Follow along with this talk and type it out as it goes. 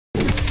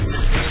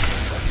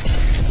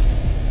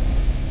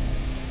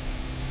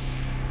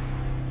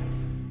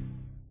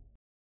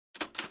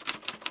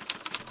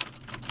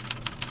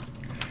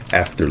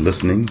After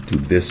listening to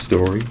this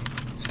story,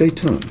 stay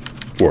tuned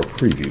for a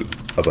preview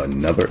of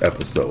another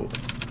episode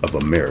of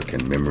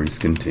American Memories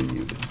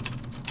Continued.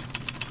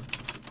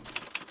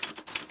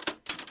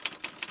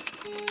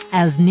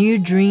 As new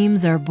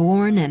dreams are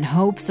born and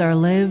hopes are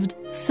lived,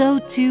 so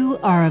too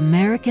are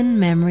American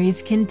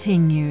Memories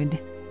Continued.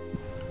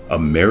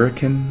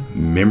 American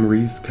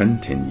Memories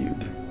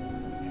Continued,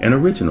 an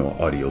original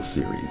audio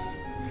series,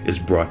 is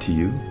brought to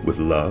you with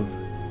love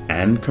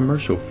and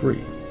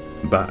commercial-free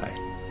by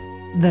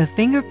The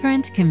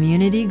Fingerprint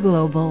Community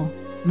Global,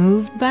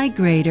 moved by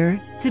greater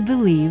to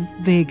believe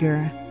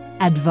bigger.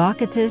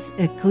 Advocatus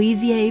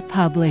Ecclesiae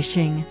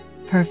Publishing,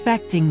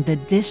 perfecting the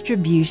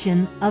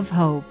distribution of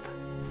hope.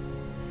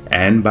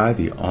 and by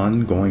the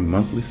ongoing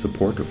monthly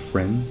support of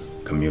friends,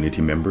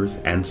 community members,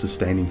 and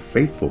sustaining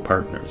faithful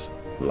partners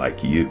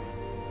like you.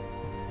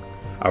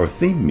 Our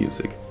theme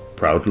music,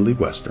 Proudly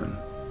Western,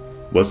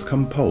 was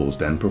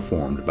composed and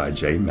performed by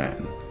Jay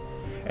Mann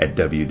at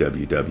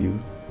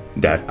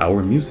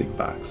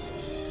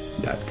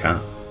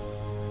www.ourmusicbox.com.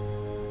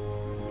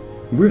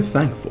 We're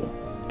thankful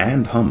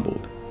and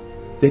humbled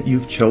that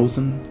you've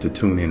chosen to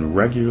tune in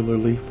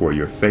regularly for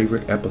your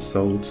favorite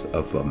episodes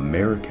of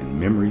American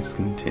Memories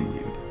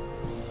Continued.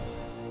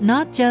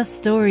 Not just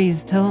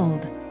stories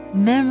told,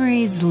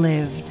 memories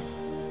lived.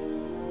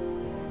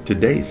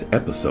 Today's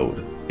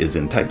episode is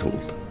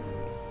entitled,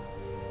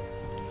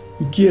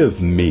 Give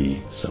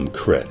Me Some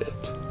Credit.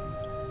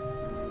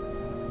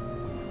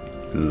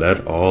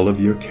 Let all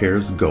of your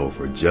cares go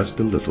for just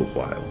a little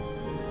while.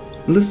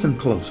 Listen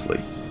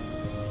closely.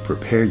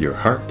 Prepare your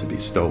heart to be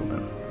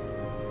stolen.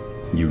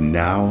 You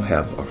now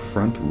have a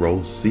front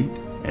row seat,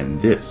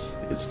 and this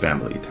is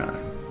family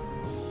time.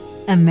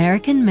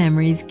 American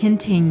Memories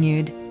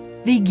Continued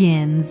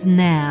begins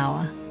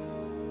now.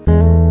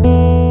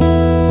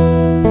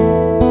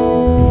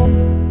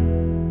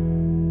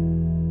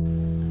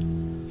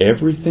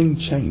 Everything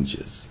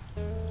changes,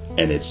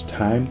 and it's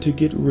time to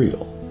get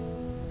real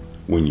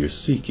when you're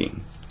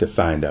seeking to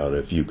find out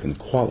if you can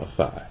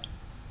qualify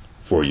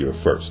for your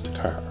first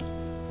car.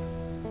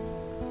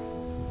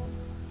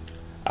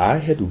 I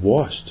had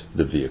washed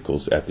the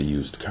vehicles at the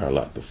used car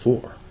lot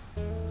before,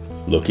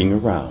 looking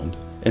around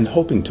and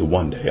hoping to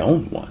one day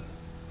own one.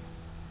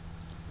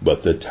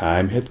 But the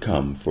time had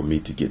come for me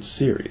to get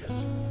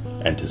serious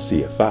and to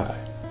see if I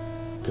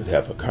could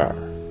have a car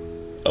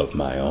of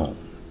my own.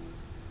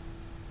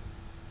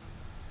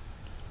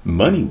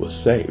 Money was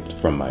saved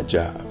from my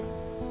job,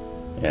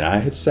 and I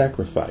had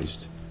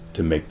sacrificed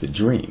to make the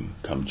dream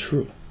come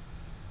true.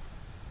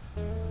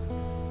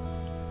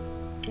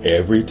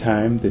 Every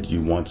time that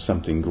you want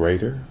something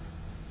greater,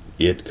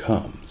 it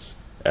comes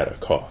at a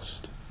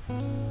cost.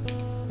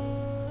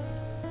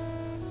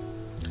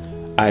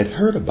 I'd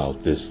heard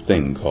about this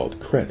thing called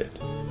credit,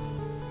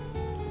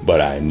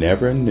 but I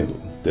never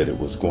knew that it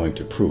was going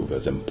to prove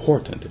as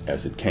important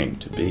as it came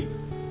to be.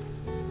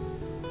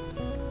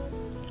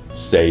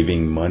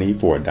 Saving money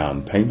for a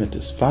down payment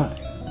is fine,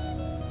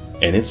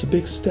 and it's a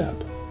big step,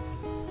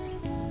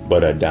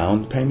 but a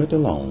down payment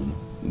alone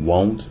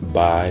won't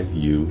buy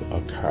you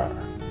a car.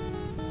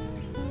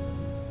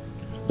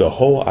 The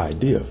whole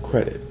idea of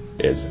credit,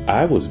 as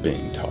I was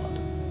being taught,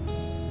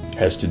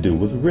 has to do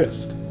with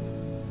risk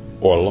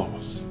or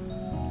loss,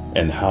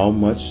 and how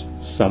much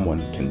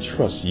someone can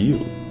trust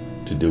you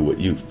to do what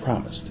you've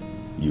promised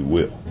you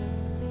will.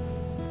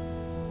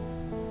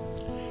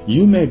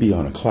 You may be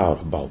on a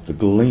cloud about the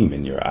gleam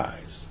in your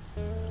eyes,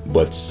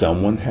 but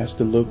someone has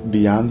to look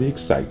beyond the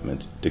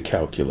excitement to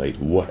calculate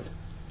what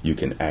you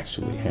can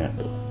actually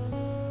handle.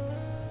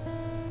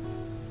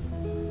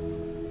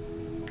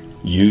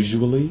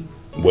 Usually,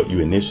 what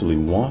you initially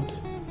want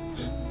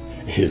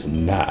is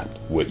not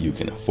what you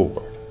can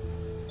afford.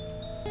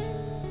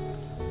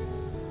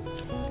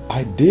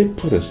 I did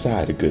put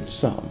aside a good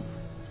sum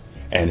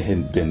and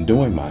had been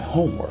doing my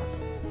homework,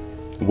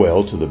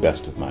 well, to the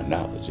best of my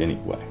knowledge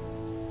anyway,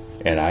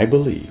 and I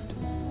believed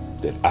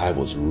that I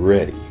was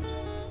ready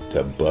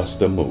to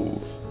bust a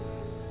move.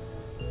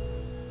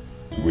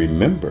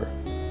 Remember,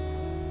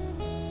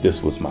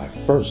 this was my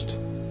first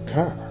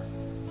car,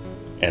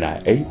 and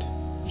I ate,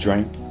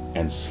 drank,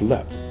 and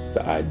slept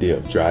the idea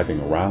of driving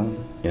around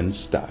in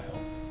style.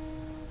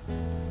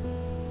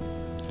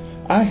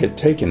 I had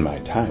taken my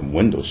time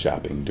window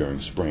shopping during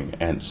spring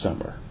and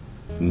summer.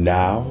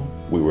 Now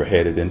we were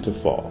headed into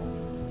fall,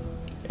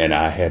 and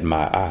I had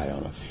my eye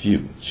on a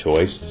few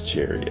choice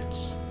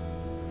chariots.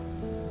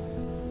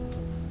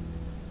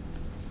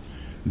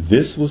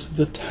 This was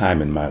the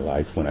time in my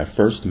life when I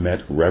first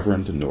met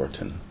Reverend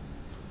Norton,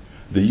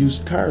 the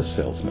used car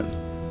salesman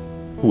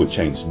who would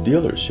change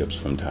dealerships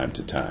from time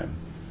to time,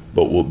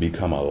 but will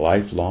become a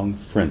lifelong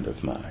friend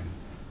of mine.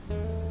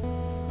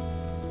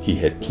 He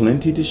had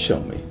plenty to show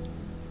me,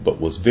 but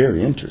was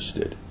very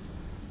interested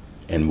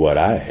in what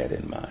I had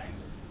in mind.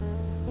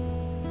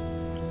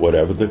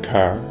 Whatever the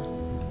car,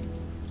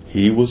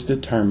 he was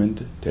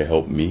determined to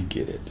help me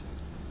get it,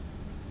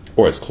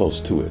 or as close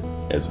to it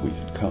as we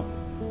could come.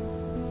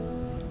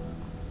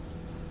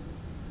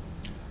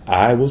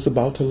 I was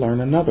about to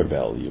learn another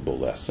valuable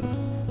lesson,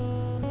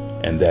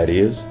 and that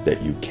is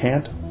that you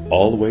can't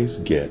always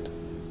get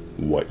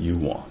what you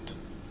want.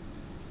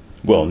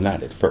 Well,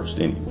 not at first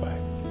anyway.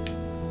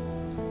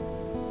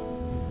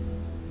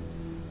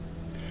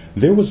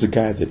 There was a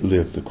guy that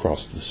lived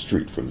across the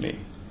street from me.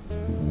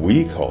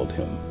 We called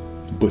him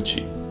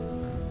Butchie,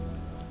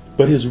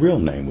 but his real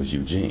name was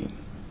Eugene,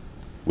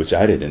 which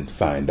I didn't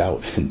find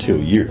out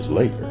until years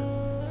later.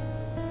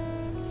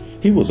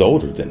 He was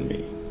older than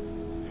me,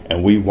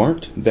 and we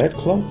weren't that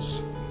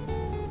close,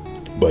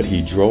 but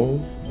he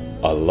drove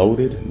a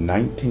loaded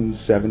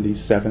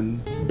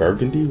 1977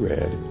 burgundy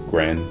red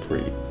Grand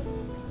Prix,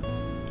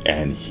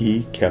 and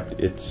he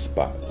kept it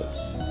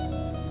spotless.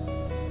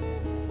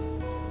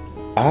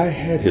 I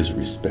had his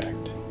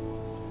respect,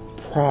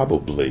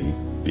 probably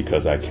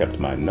because I kept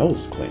my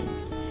nose clean,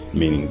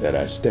 meaning that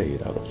I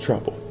stayed out of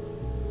trouble.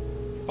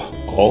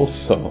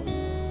 Also,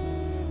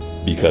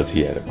 because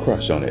he had a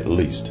crush on at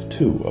least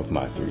 2 of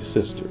my 3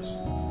 sisters.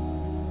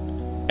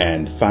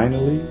 And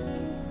finally,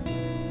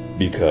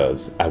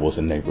 because I was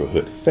a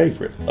neighborhood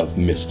favorite of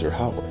Mr.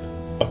 Howard,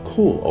 a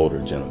cool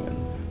older gentleman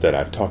that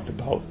I've talked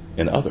about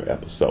in other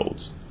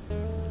episodes,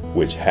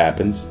 which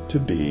happens to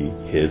be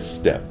his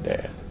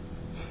stepdad.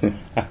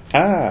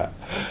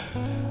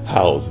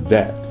 How's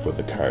that for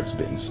the cards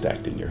being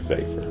stacked in your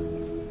favor?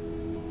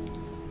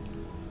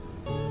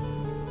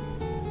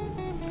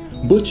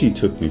 Butchie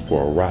took me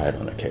for a ride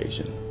on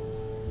occasion,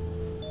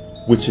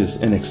 which is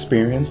an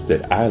experience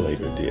that I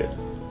later did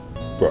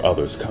for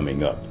others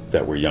coming up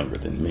that were younger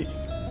than me.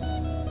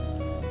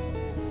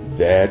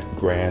 That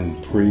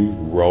Grand Prix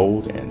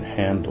rode and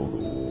handled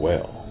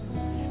well,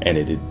 and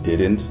it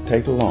didn't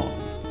take long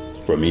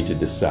for me to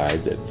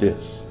decide that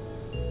this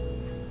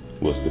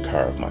was the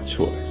car of my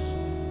choice.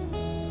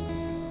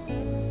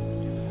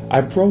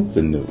 I broke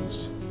the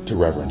news to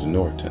Reverend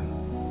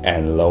Norton,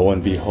 and lo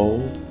and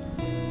behold,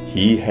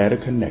 he had a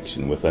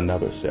connection with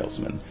another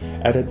salesman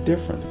at a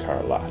different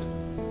car lot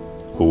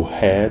who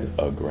had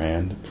a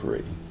Grand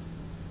Prix.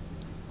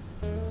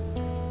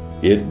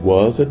 It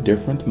was a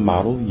different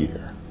model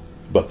year,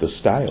 but the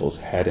styles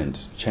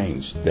hadn't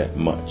changed that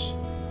much.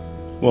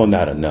 Well,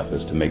 not enough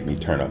as to make me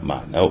turn up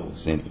my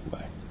nose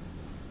anyway.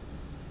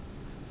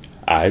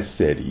 I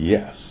said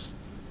yes,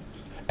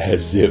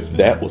 as if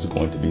that was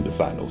going to be the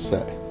final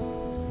say.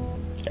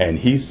 And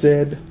he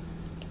said,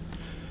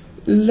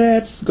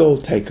 "Let's go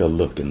take a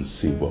look and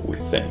see what we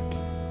think."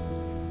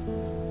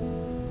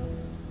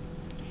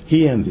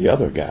 He and the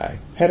other guy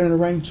had an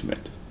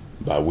arrangement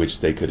by which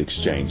they could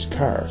exchange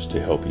cars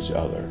to help each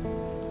other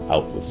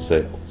out with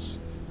sales.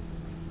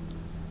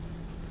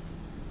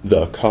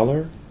 The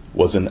color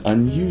was an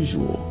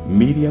unusual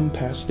medium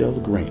pastel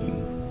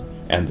green,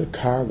 and the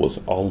car was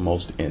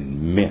almost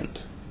in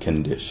mint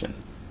condition.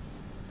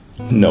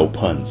 No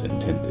puns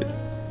intended.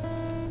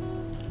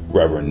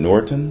 Reverend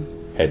Norton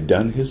had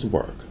done his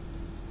work,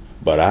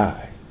 but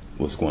I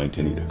was going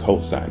to need a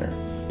cosigner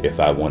if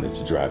I wanted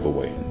to drive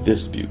away in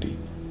this beauty.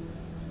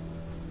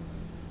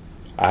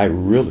 I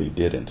really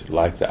didn't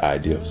like the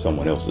idea of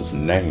someone else's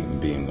name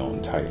being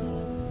on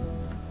title,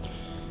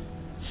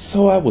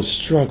 so I was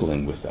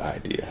struggling with the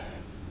idea.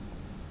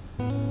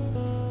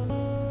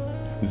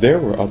 There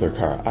were other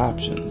car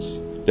options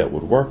that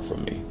would work for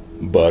me,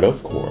 but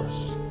of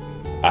course,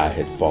 I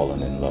had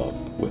fallen in love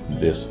with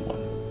this one.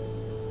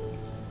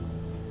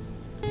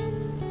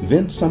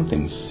 Then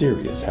something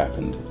serious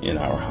happened in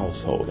our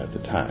household at the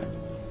time,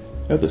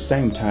 at the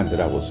same time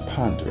that I was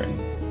pondering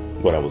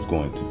what I was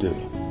going to do.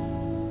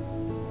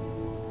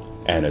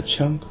 And a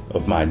chunk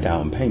of my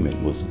down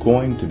payment was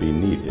going to be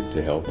needed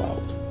to help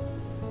out.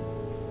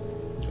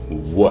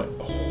 What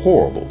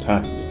horrible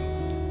timing.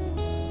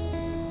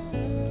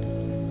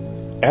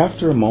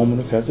 After a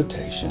moment of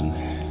hesitation,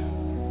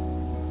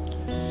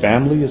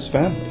 family is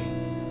family,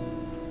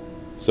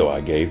 so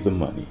I gave the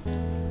money.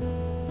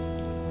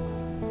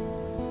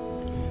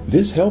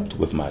 This helped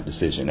with my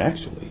decision,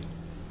 actually.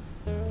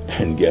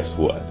 And guess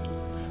what?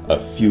 A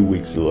few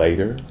weeks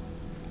later,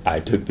 I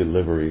took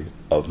delivery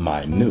of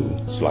my new,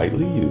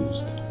 slightly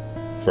used,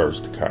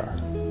 first car,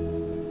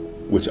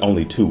 which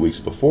only 2 weeks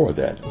before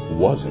that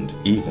wasn't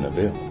even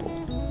available.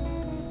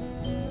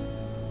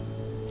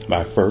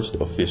 My first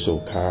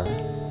official car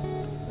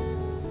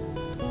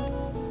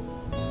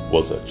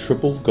was a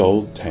triple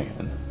gold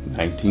tan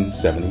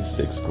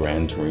 1976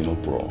 Gran Torino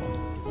Braun,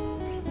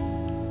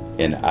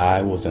 and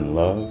I was in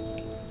love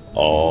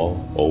all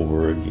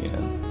over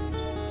again.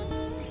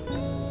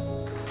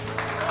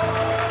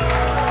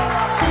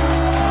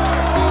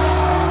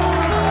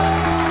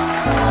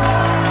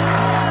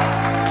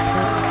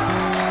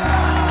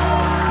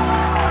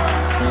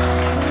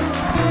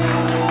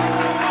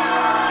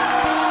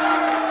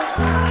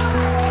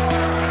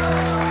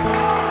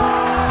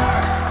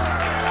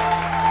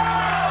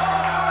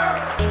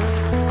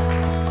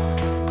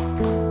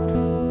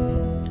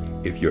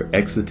 If you're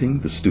exiting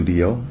the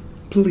studio,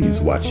 please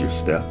watch your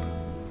step.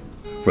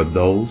 For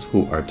those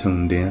who are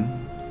tuned in,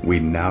 we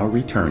now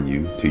return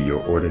you to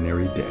your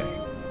ordinary day.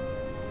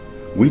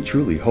 We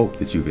truly hope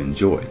that you've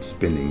enjoyed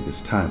spending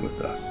this time with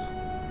us.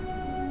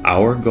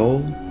 Our goal,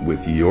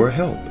 with your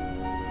help,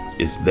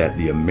 is that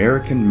the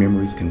American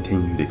Memories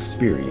Continued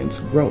experience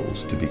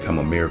grows to become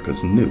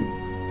America's new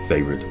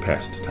favorite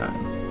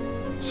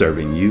pastime,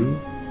 serving you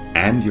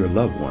and your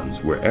loved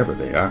ones wherever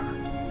they are.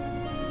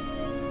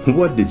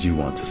 What did you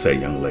want to say,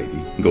 young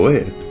lady? Go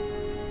ahead.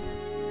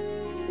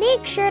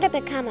 Make sure to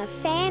become a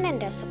fan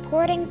and a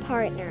supporting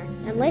partner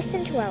and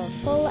listen to our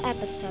full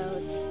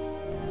episodes.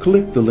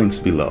 Click the links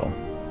below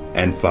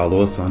and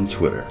follow us on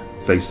Twitter,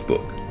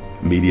 Facebook,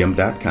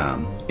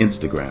 Medium.com,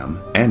 Instagram,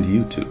 and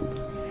YouTube.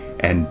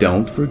 And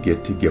don't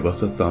forget to give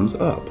us a thumbs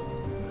up,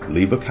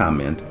 leave a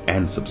comment,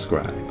 and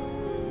subscribe.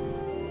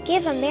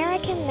 Give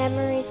American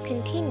Memories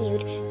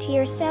Continued to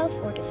yourself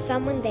or to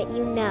someone that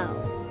you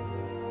know.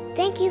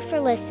 Thank you for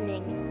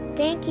listening.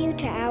 Thank you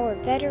to our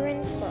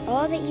veterans for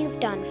all that you've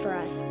done for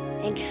us.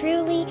 And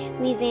truly,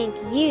 we thank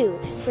you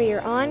for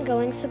your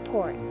ongoing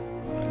support.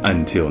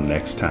 Until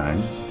next time,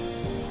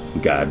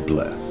 God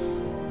bless.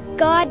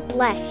 God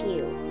bless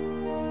you.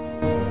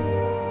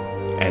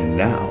 And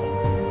now,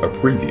 a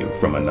preview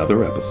from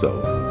another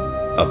episode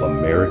of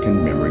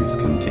American Memories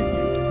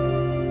Continued.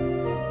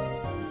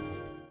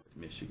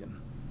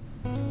 Michigan.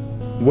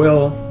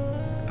 Well,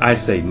 I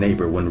say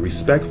neighbor when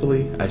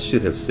respectfully I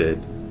should have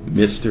said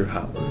Mr.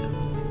 Howard.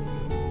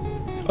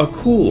 A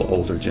cool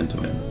older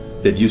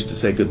gentleman that used to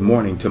say good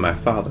morning to my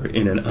father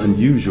in an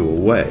unusual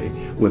way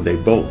when they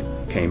both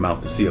came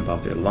out to see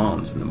about their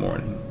lawns in the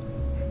morning.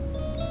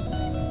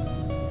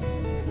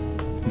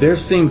 There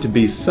seemed to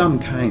be some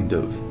kind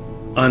of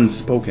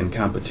unspoken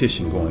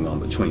competition going on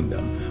between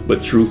them,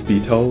 but truth be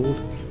told,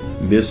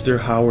 Mr.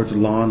 Howard's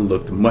lawn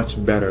looked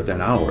much better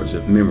than ours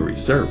if memory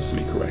serves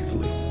me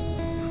correctly.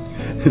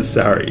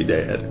 Sorry,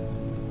 Dad.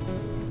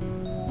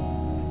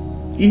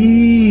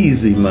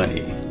 Easy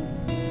money.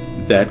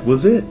 That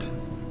was it.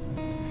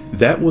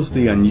 That was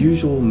the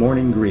unusual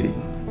morning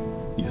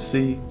greeting. You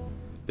see,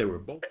 they were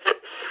both...